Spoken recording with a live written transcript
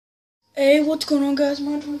Hey, what's going on, guys?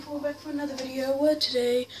 Mon24 back for another video. Where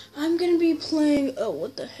today I'm gonna be playing. Oh,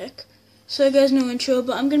 what the heck? So, you guys, no intro,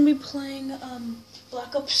 but I'm gonna be playing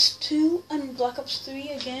Black Ops 2 and Black Ops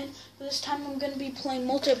 3 again. But this time I'm gonna be playing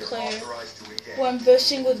multiplayer, where I'm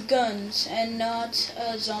versing with guns and not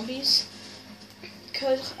zombies.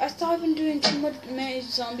 Cause I thought I've been doing many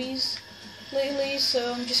zombies lately,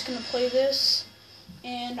 so I'm just gonna play this,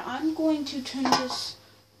 and I'm going to turn this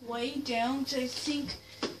way down because I think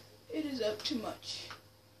it is up too much.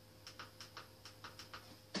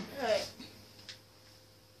 Alright.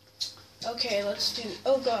 Okay, let's do.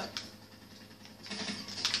 Oh god.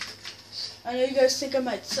 I know you guys think I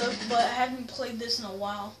might suck, but I haven't played this in a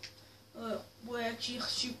while. Where I actually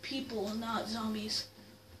shoot people and not zombies.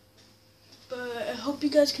 But I hope you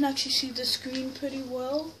guys can actually see the screen pretty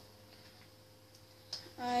well.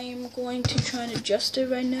 I'm going to try and adjust it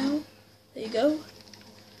right now. There you go.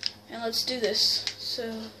 And let's do this. So,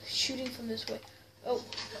 shooting from this way. Oh.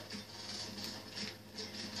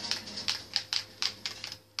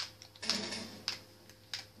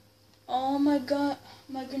 Oh my god.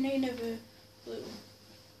 My grenade never blew.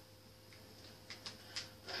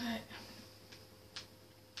 Alright.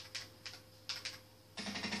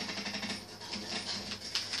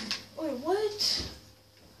 Wait, what?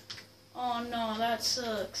 Oh no, that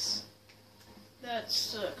sucks. That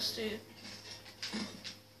sucks, dude.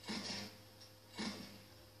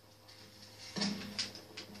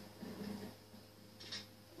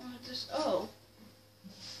 Oh.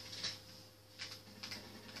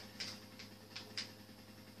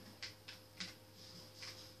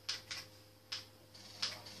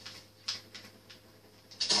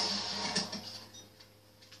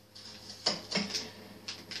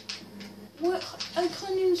 What? I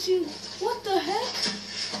couldn't even see. What the heck?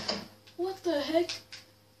 What the heck?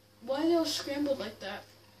 Why are they all scrambled like that?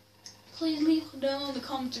 Please leave down in the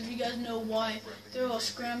comments if you guys know why they're all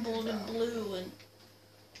scrambled and blue and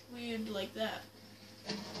weird like that.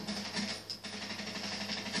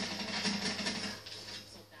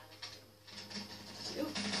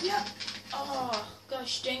 Yeah. Oh,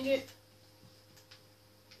 gosh dang it.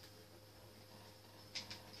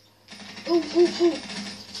 Oh, oh, oh.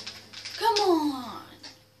 Come on.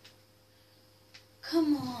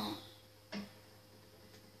 Come on.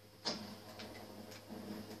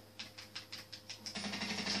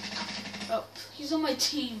 Oh, he's on my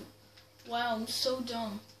team. Wow, I'm so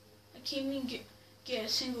dumb. I can't even get a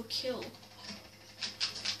single kill.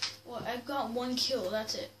 Well, I've got one kill,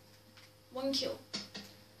 that's it. One kill.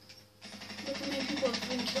 Look how many people have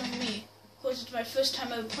been killing me. Of course, it's my first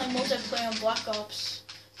time ever playing multiplayer on Black Ops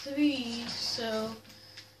 3, so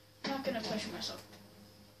I'm not gonna pressure myself.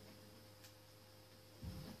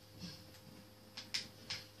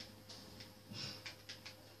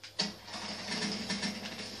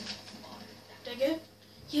 Did I get it?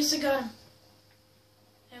 Yes, I got him.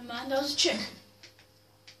 Never mind, that was a chick.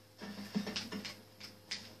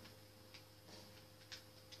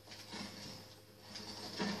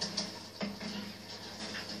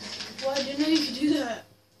 Well, I didn't know you could do that.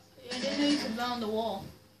 I didn't know you could bound the wall.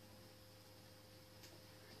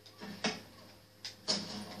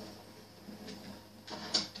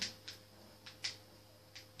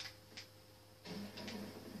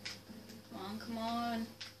 Come on, come on.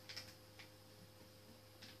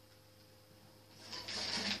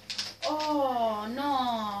 Oh,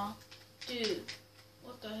 no. Dude,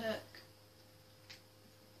 what the heck?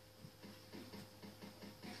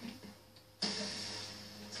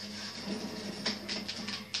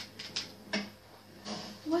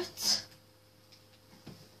 What?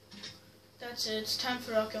 That's it. It's time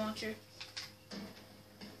for rocket launcher.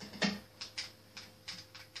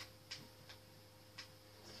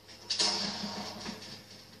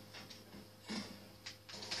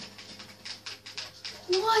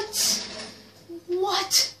 What?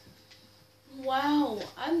 What? Wow,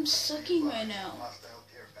 I'm sucking right now.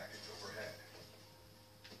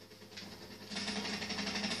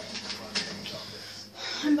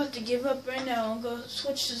 I'm about to give up right now and go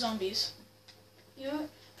switch to zombies. You know what?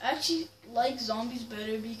 I actually like zombies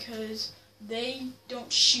better because they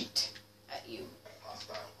don't shoot at you.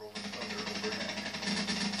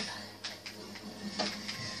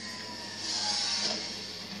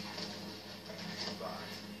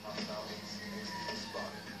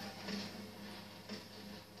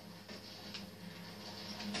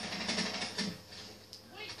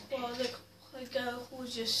 Well, who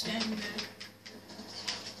was just standing there?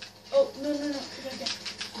 Oh, no.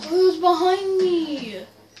 Oh, he was behind me!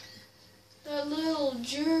 That little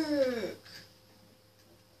jerk.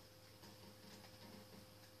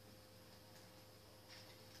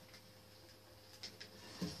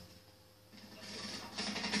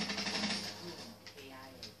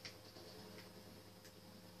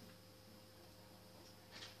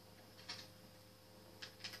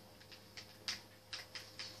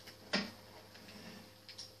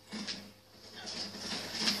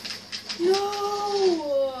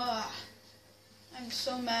 No! I'm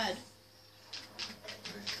so mad.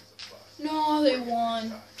 No, they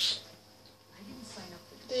won.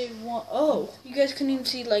 They won. Oh, you guys couldn't even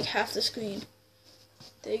see like half the screen.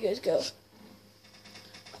 There you guys go.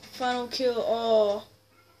 Final kill. Oh.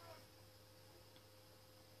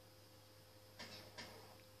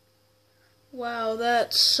 Wow,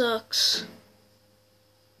 that sucks.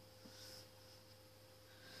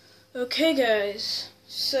 Okay, guys.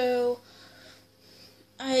 So,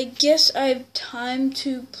 I guess I have time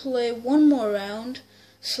to play one more round.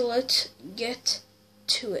 So let's get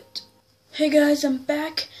to it. Hey guys, I'm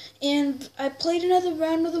back, and I played another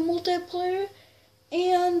round of the multiplayer,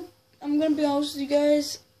 and I'm gonna be honest with you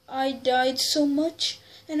guys, I died so much,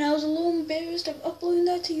 and I was a little embarrassed of uploading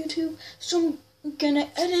that to YouTube, so I'm gonna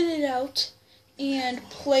edit it out and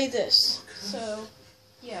play this. So,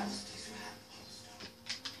 yeah.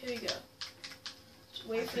 Here we go. Just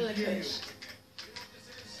wait for the curse.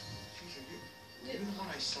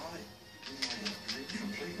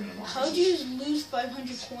 How'd you just lose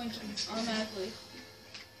 500 coins automatically?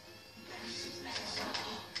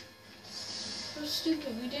 So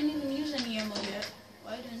stupid, we didn't even use any ammo yet.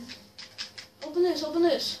 Why didn't? Open this, open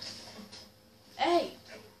this. Hey!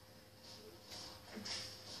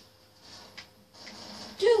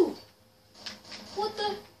 Dude! What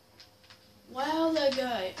the? Wow, that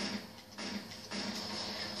guy.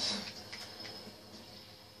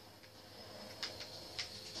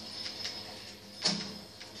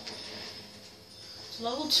 It's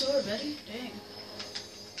level 2 already? Dang.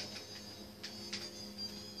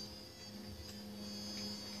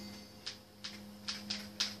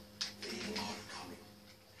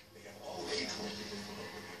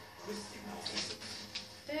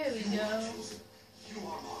 There we go. You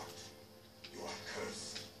are marked. You are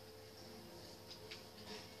cursed.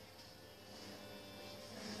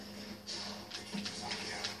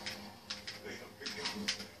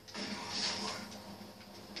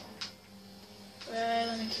 Alright,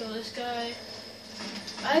 let me kill this guy.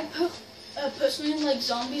 I personally like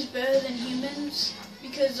zombies better than humans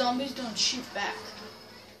because zombies don't shoot back.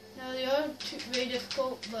 Now they are very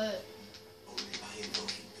difficult, but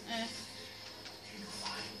eh.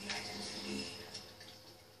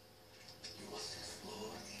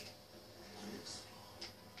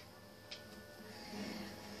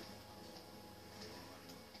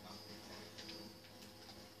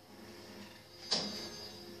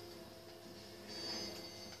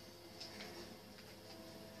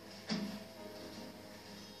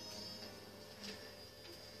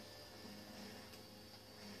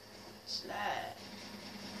 Slide.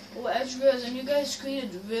 Oh, I just realized on you guys' screen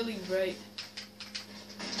is really bright.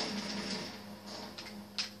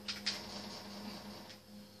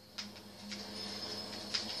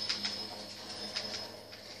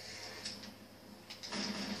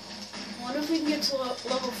 I wonder if we can get to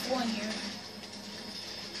level 4 in here.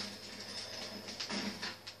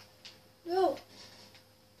 No!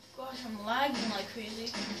 Gosh, I'm lagging like crazy.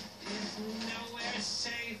 Is nowhere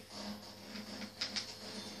safe.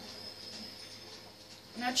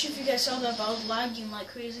 I'm not sure if you guys saw that, but I was lagging like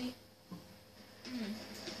crazy.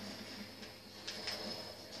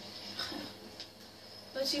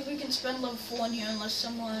 Let's see if we can spend level 4 in here unless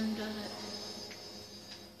someone does it.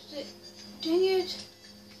 Does it? Dang it!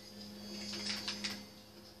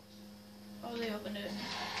 Oh, they opened it.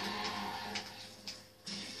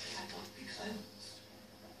 Cannot be cleansed.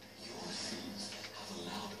 Your sins have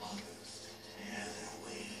allowed others to tear their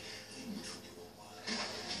way into your world.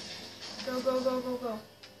 Go, go, go, go, go.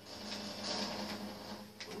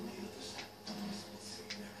 Only the sacrifice will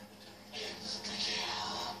fill their appetite.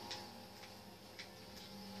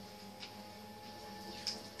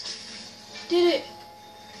 Did it!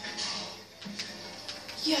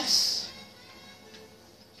 Yes!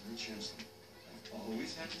 Sir Chancellor, I've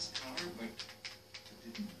always had this power, but I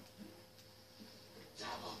didn't know.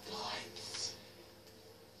 Double points.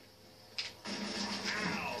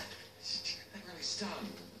 Ow! That really stung.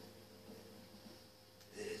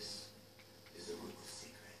 This is the room of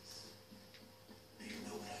secrets. Do you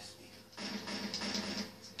know what I speak of?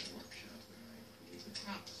 It's a workshop where I create the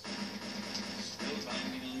house.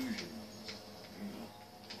 Spellbinding illusion.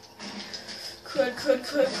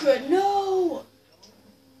 Crud. No!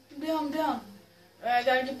 I'm down. Alright, I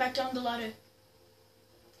gotta get back down the ladder.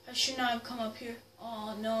 I should not have come up here.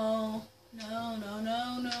 Oh, no.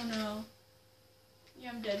 No. Yeah,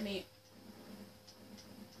 I'm dead meat.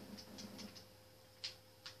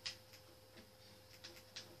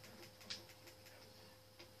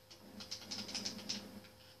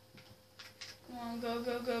 Come on,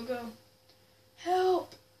 go.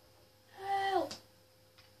 Help!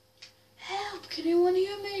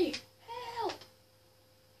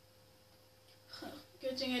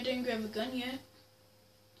 gun yet.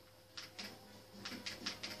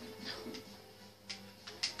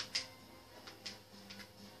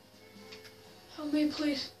 Help me,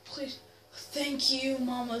 please, please. Thank you,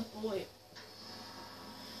 Mama's boy.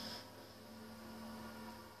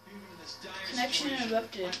 Connection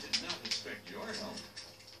interrupted. I did not expect your help.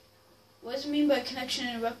 What does it mean by connection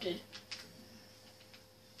interrupted?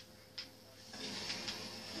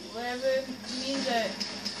 Whatever it means, I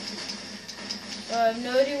have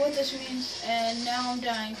no idea what this means, and now I'm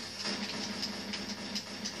dying.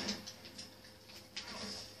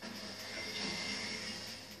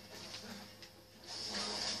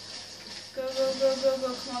 Go, go, go, go,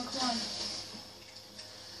 go, come on, come on.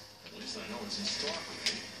 At least I know what's in store for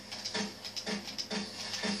me.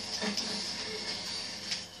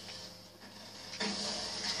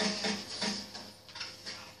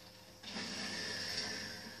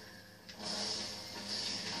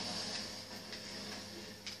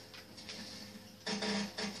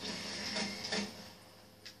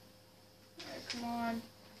 Come on.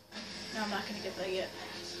 No, I'm not going to get that yet.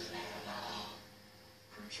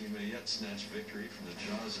 Perhaps we may yet snatch victory from the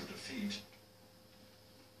jaws of defeat.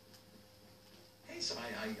 Hey, so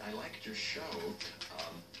I liked your show.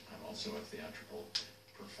 I'm also a theatrical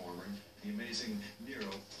performer. The amazing Nero.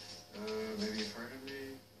 Maybe you've heard of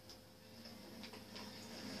me?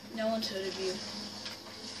 No one's heard of you.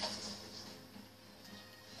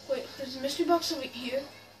 Wait, there's a mystery box over here?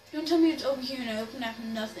 Don't tell me it's over here and I open that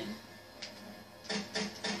from nothing.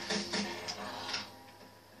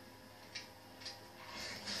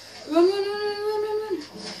 Run, run, run, run, run, run, run!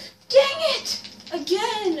 Dang it!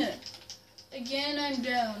 Again! Again, I'm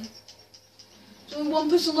down. There's only one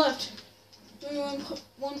person left. There's only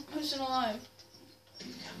one person alive.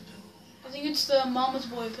 I think it's the Mama's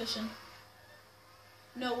boy person.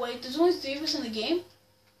 No, wait, there's only 3 of us in the game?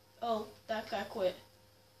 Oh, that guy quit.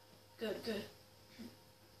 Good, good.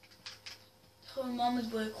 Oh, Mama's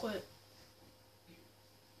boy quit.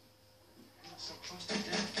 So close to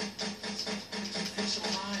death. It's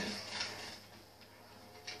alive.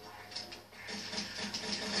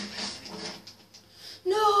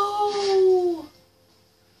 No!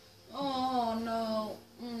 Oh, no.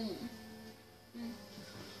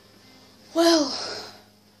 Well,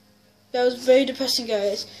 that was very depressing,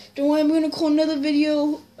 guys. Don't worry, I'm going to call another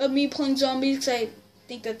video of me playing zombies because I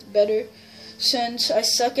think that's better since I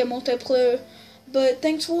suck at multiplayer. But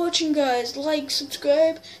thanks for watching, guys. Like,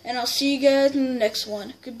 subscribe, and I'll see you guys in the next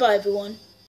one. Goodbye, everyone.